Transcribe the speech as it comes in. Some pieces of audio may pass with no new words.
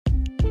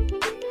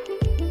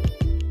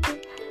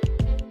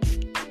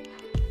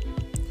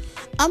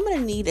I'm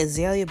gonna need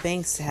Azealia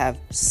Banks to have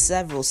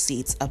several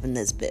seats up in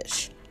this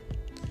bitch.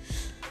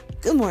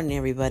 Good morning,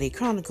 everybody.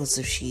 Chronicles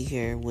of She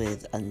here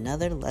with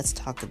another Let's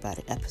Talk About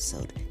It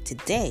episode.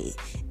 Today,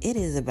 it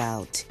is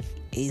about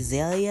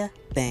Azealia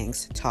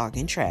Banks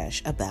talking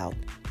trash about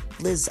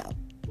Lizzo.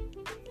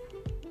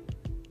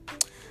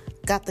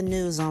 Got the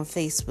news on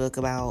Facebook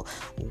about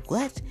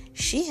what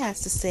she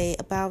has to say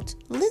about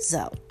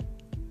Lizzo.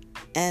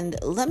 And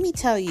let me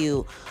tell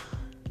you,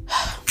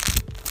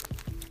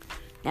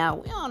 now,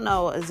 we all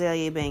know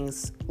Azealia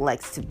Banks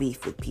likes to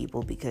beef with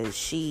people because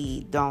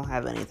she don't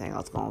have anything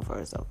else going for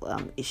herself. I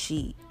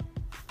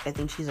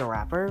think she's a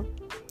rapper,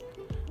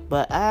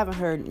 but I haven't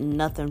heard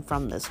nothing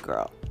from this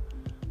girl.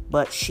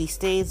 But she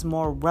stays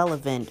more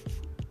relevant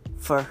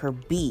for her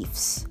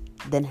beefs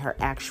than her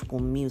actual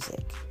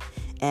music.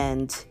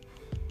 And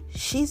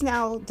she's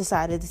now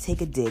decided to take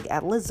a dig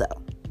at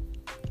Lizzo.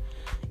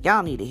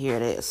 Y'all need to hear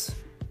this.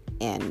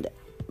 And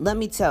let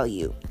me tell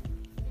you,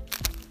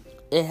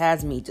 it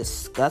has me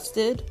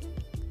disgusted,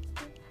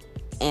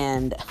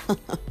 and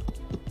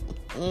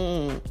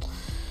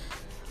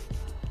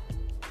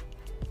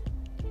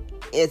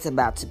it's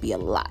about to be a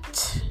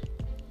lot.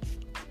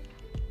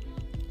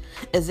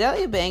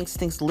 Azealia Banks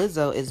thinks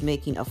Lizzo is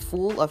making a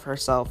fool of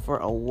herself for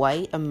a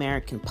white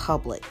American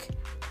public.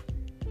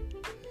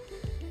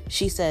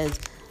 She says,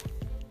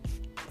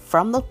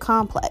 from the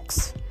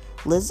complex,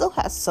 Lizzo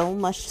has so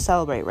much to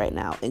celebrate right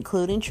now,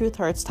 including Truth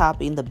Hurts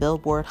topping the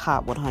Billboard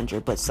Hot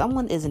 100, but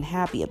someone isn't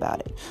happy about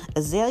it.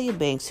 Azealia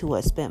Banks, who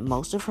has spent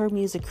most of her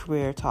music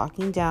career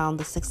talking down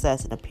the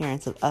success and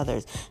appearance of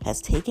others,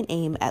 has taken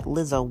aim at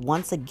Lizzo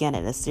once again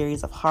in a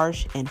series of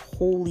harsh and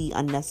wholly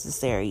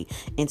unnecessary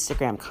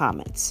Instagram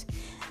comments.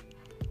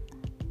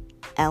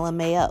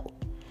 LMAO.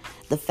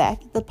 The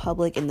fact that the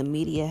public and the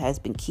media has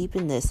been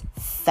keeping this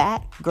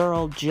fat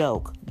girl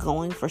joke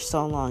going for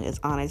so long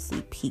is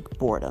honestly peak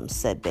boredom,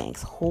 said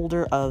Banks,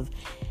 holder of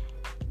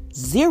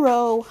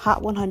 0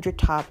 Hot 100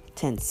 Top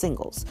 10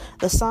 singles.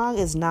 The song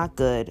is not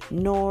good,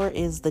 nor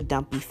is the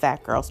dumpy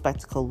fat girl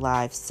spectacle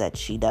live set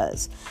she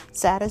does.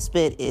 Saddest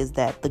bit is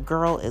that the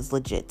girl is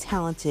legit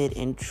talented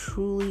and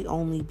truly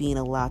only being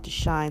allowed to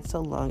shine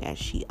so long as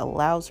she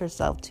allows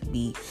herself to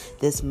be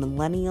this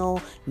millennial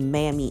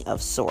Mammy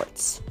of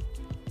sorts.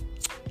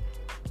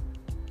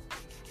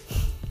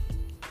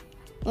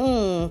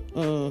 Ooh.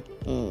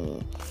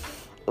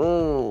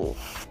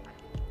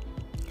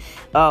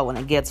 Oh, and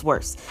it gets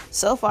worse.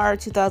 So far,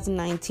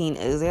 2019,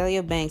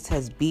 Azealia Banks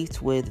has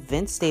beefed with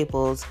Vince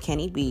Staples,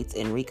 Kenny Beats,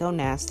 Enrico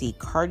Nasty,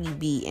 Cardi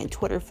B, and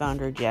Twitter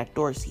founder Jack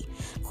Dorsey.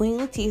 Queen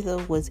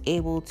Latifah was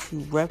able to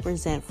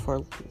represent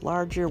for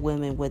larger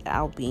women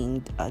without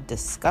being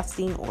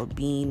disgusting or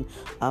being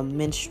a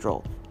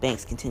minstrel.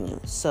 Banks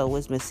continues. So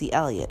was Missy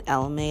Elliott.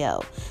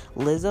 LMAO.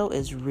 Lizzo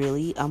is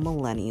really a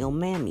millennial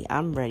mammy.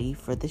 I'm ready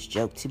for this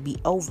joke to be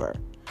over.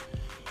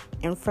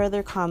 In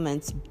further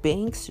comments,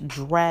 Banks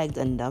dragged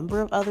a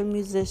number of other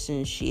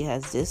musicians she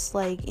has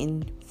disliked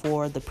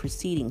for the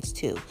proceedings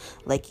too,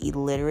 like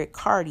illiterate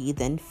Cardi,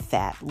 then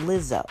fat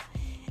Lizzo.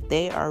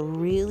 They are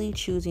really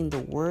choosing the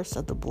worst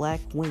of the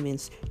black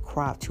women's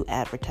crop to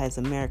advertise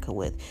America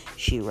with,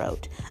 she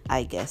wrote.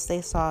 I guess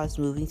they saw us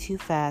moving too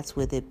fast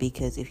with it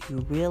because if you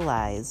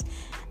realize,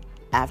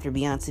 after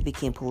Beyonce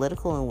became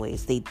political in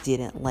ways they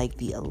didn't like,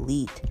 the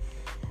elite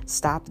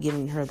stopped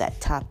giving her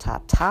that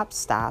top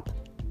spot,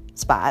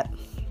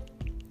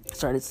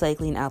 started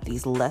cycling out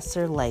these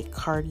lesser like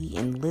Cardi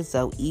and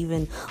Lizzo,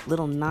 even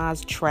Lil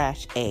Nas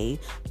trash a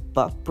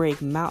Buck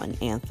Break Mountain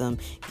anthem,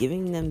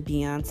 giving them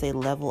Beyonce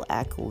level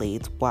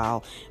accolades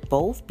while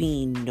both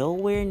being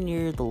nowhere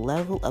near the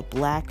level of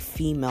black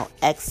female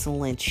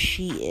excellence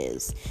she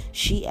is.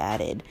 She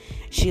added,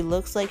 she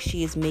looks like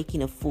she is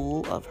making a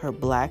fool of her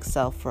black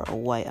self for a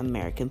white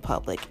American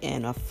public.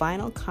 In a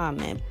final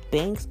comment,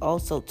 Banks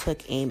also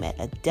took aim at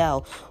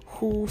Adele,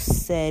 who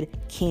said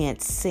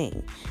can't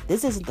sing.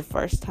 This isn't the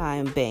first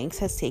time Banks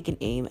has taken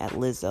aim at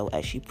Lizzo,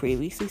 as she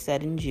previously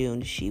said in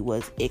June she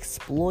was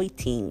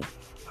exploiting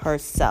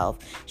herself.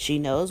 She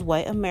knows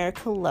white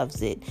America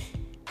loves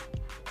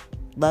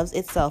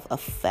itself a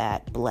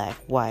fat, black,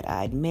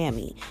 wide-eyed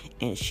mammy,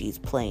 and she's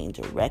playing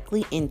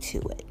directly into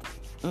it.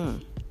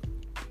 I'm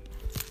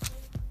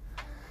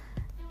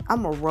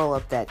gonna roll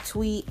up that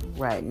tweet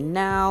right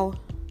now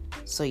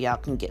so y'all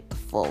can get the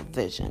full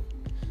vision.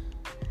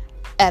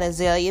 At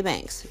Azealia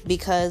Banks,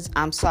 because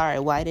I'm sorry,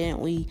 why didn't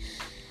we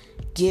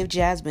give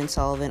Jasmine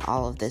Sullivan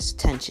all of this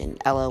attention?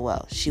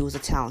 LOL. She was a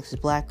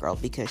talented black girl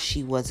because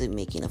she wasn't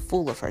making a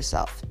fool of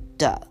herself.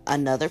 Duh.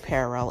 Another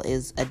parallel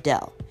is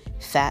Adele.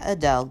 Fat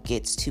Adele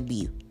gets to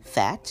be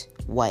fat,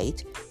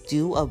 white,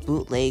 do a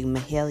bootleg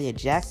Mahalia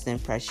Jackson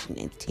impression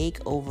and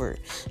take over.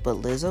 But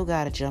Lizzo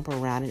gotta jump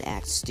around and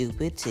act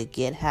stupid to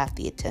get half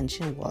the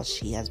attention while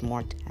she has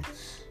more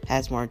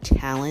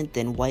talent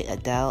than white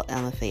Adele.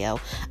 LMFAO.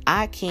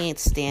 I can't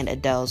stand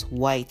Adele's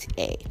white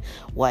A.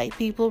 White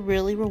people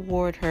really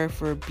reward her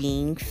for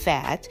being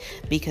fat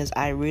because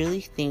I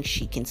really think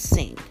she can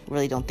sing.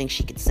 Really don't think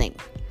she can sing.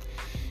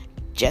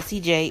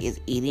 Jessie J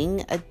is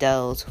eating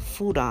Adele's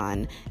food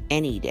on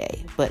any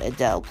day, but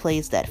Adele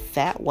plays that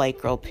fat white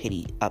girl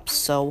pity up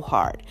so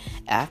hard.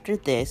 After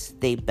this,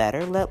 they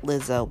better let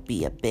Lizzo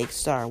be a big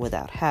star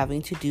without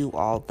having to do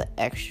all the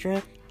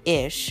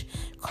extra-ish,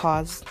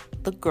 cause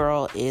the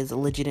girl is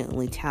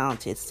legitimately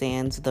talented,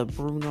 sans the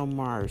Bruno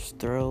Mars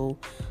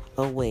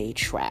throwaway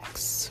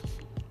tracks.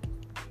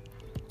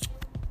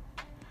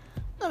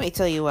 Let me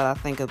tell you what I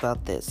think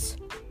about this.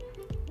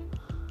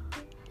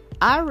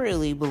 I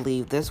really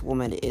believe this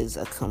woman is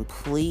a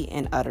complete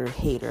and utter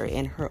hater,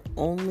 and her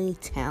only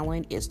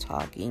talent is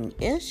talking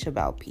ish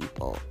about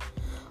people.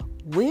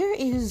 Where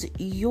is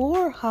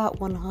your Hot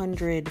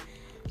 100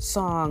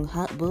 song,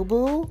 Hot Boo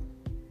Boo?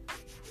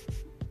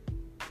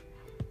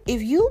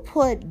 If you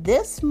put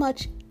this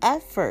much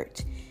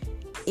effort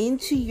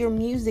into your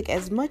music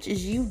as much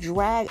as you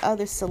drag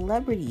other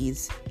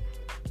celebrities,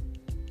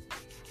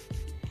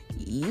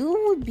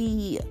 you would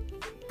be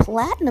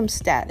platinum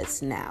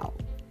status now.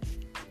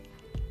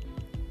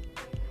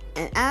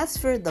 And as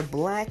for the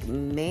black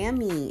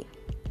Mammy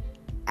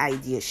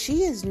idea,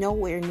 she is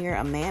nowhere near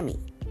a Mammy.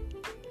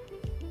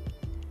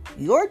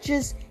 You're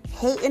just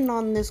hating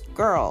on this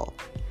girl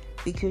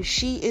because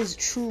she is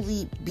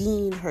truly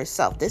being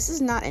herself. This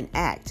is not an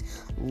act.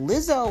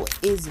 Lizzo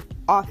is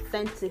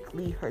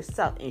authentically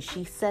herself, and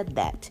she said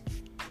that.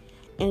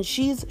 And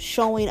she's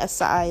showing a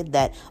side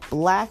that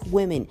black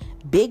women,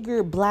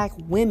 bigger black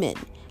women,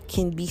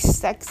 can be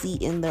sexy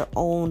in their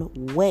own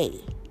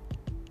way.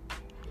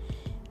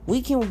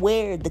 We can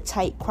wear the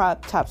tight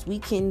crop tops. We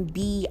can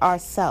be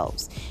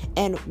ourselves.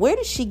 And where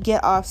does she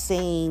get off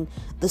saying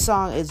the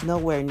song is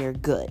nowhere near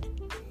good?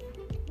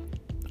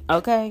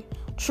 Okay?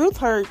 Truth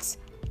Hurts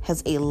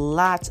has a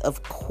lot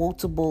of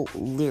quotable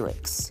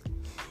lyrics.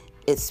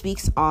 It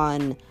speaks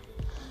on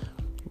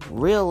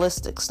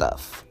realistic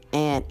stuff.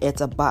 And it's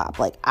a bop.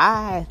 Like,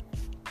 I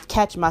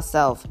catch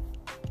myself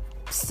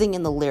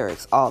singing the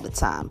lyrics all the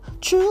time.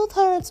 Truth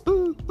hurts.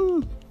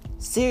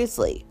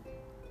 Seriously.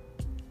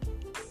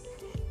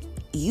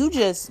 And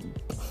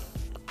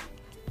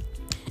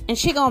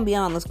she gonna be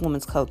on this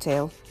woman's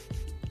coattail.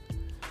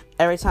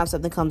 Every time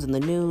something comes in the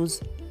news,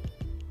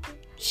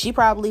 she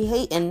probably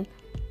hating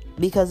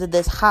because of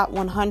this Hot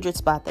 100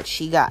 spot that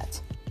she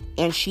got.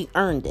 And she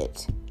earned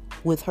it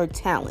with her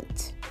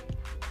talent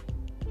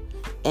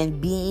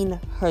and being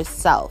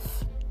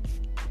herself.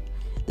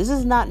 This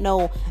is not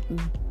no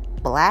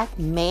black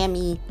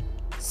Mammy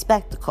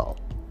spectacle.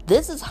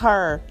 This is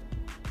her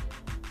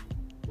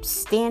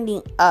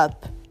standing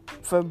up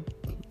for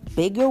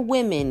bigger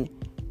women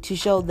to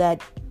show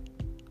that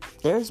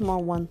there's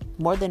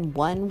more than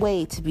one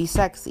way to be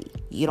sexy.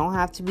 You don't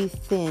have to be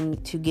thin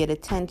to get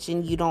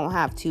attention. You don't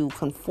have to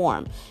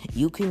conform.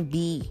 You can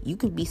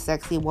be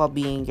sexy while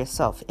being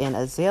yourself. And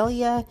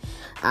Azealia,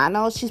 I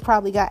know she's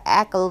probably got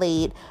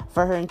accolade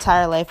for her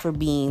entire life for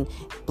being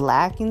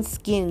black and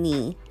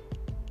skinny,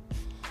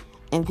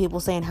 and people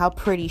saying how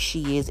pretty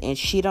she is, and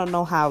she don't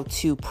know how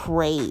to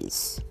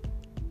praise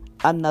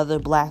another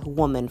black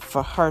woman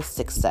for her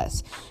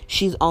success.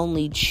 She's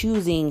only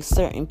choosing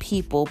certain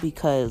people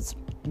because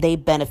they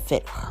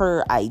benefit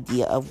her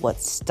idea of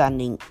what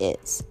stunning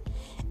is.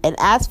 And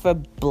as for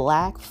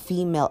black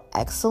female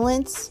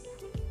excellence,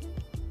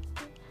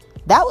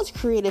 that was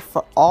created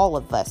for all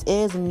of us. It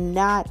is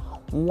not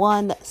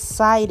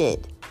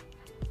one-sided.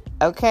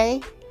 Okay?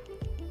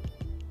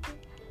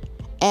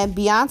 And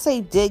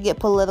Beyonce did get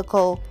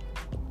political,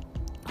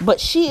 but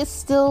she is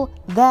still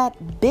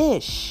that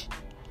bish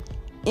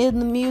in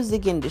the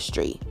music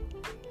industry.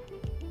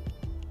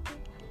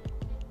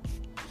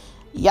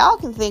 Y'all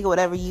can think of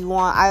whatever you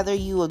want. Either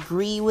you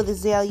agree with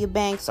Azealia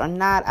Banks or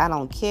not. I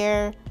don't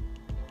care.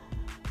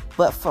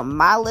 But for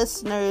my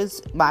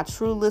listeners, my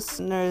true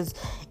listeners,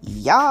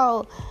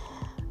 y'all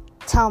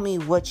tell me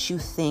what you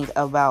think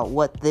about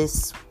what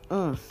this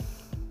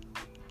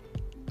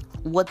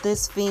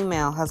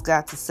female has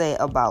got to say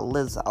about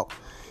Lizzo.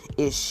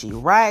 Is she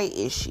right?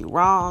 Is she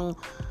wrong?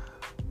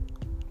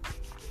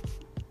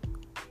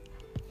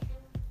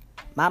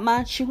 My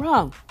mind, she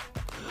wrong.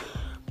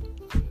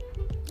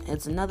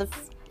 It's another.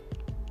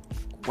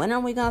 When are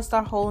we gonna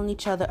start holding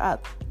each other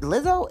up?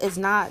 Lizzo is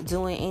not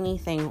doing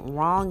anything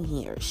wrong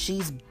here.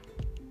 She's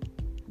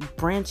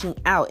branching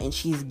out and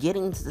she's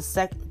getting to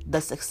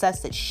the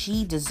success that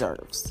she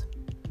deserves.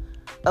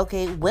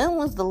 Okay, when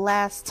was the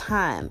last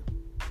time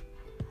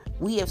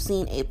we have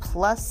seen a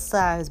plus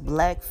size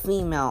black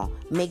female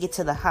make it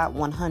to the Hot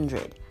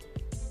 100?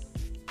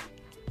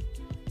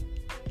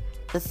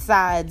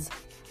 Besides,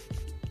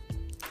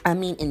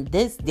 in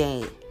this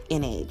day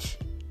and age,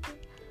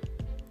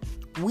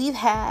 we've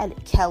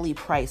had Kelly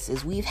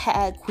Prices, we've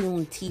had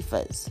Queen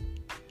Latifahs.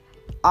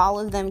 All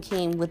of them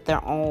came with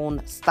their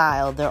own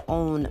style, their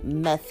own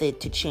method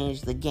to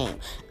change the game.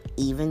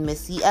 Even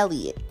Missy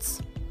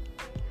Elliott.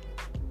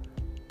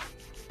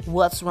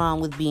 What's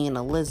wrong with being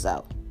a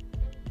Lizzo?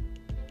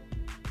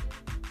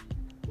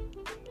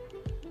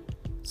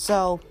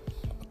 So,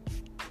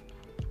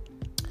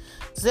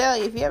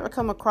 Azealia, if you ever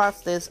come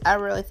across this, I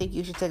really think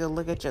you should take a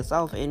look at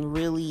yourself and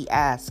really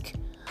ask,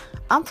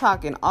 I'm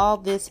talking all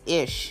this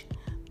ish,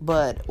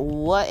 but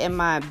what am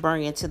I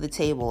bringing to the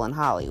table in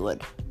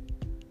Hollywood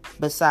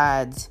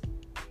besides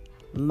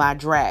my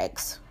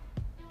drags?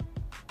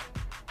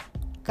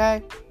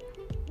 Okay?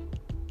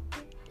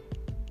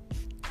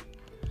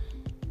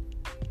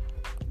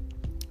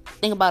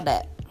 Think about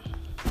that.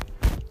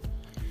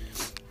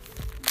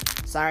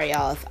 Sorry,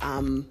 y'all, if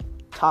I'm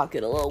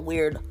talking a little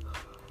weird.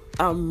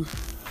 I'm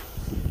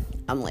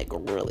like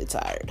really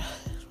tired.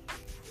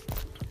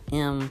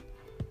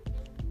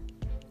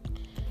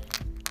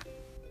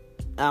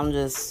 I'm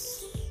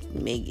just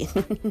making.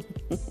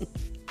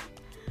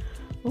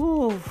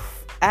 Ooh,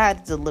 I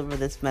had to deliver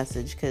this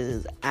message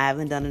because I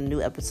haven't done a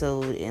new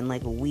episode in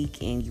like a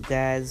week, and you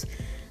guys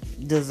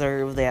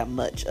deserve that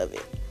much of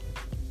it.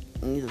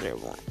 You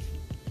deserve one.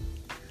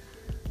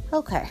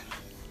 Okay,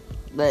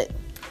 but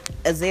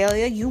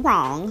Azealia, you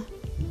wrong,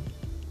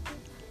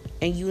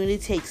 and you need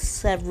to take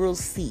several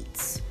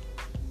seats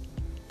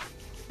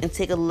and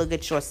take a look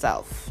at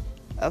yourself.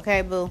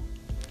 Okay, boo?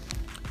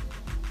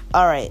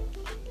 Alright.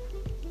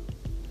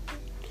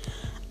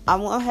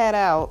 I'm gonna head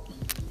out,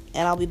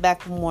 and I'll be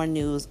back with more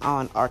news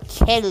on R.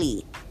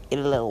 Kelly in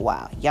a little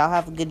while. Y'all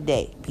have a good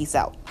day. Peace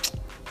out.